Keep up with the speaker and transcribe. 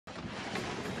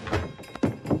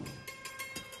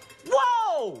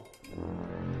Oh!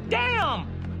 Damn!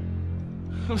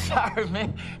 I'm sorry,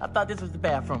 man. I thought this was the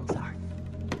bathroom. Sorry.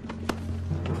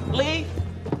 Lee,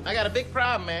 I got a big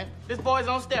problem, man. This boy's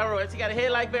on steroids. He got a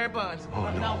head like Barry Bonds. Oh,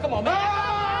 no. Now, come on, man.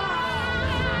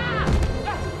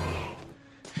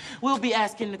 We'll be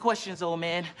asking the questions, old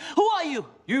man. Who are you?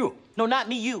 You. No, not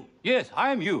me, you. Yes,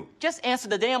 I am you. Just answer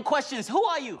the damn questions. Who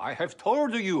are you? I have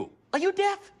told you. Are you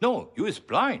deaf? No, you is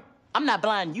blind. I'm not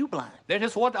blind, you blind. That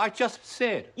is what I just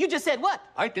said. You just said what?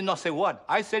 I did not say what.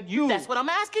 I said you. That's what I'm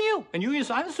asking you. And you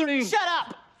is answering. Shut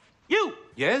up. You.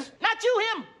 Yes? Not you,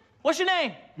 him. What's your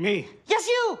name? Me. Yes,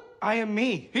 you. I am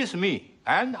me. He's me.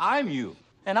 And I'm you.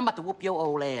 And I'm about to whoop your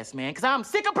old ass, man, because I'm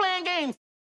sick of playing games.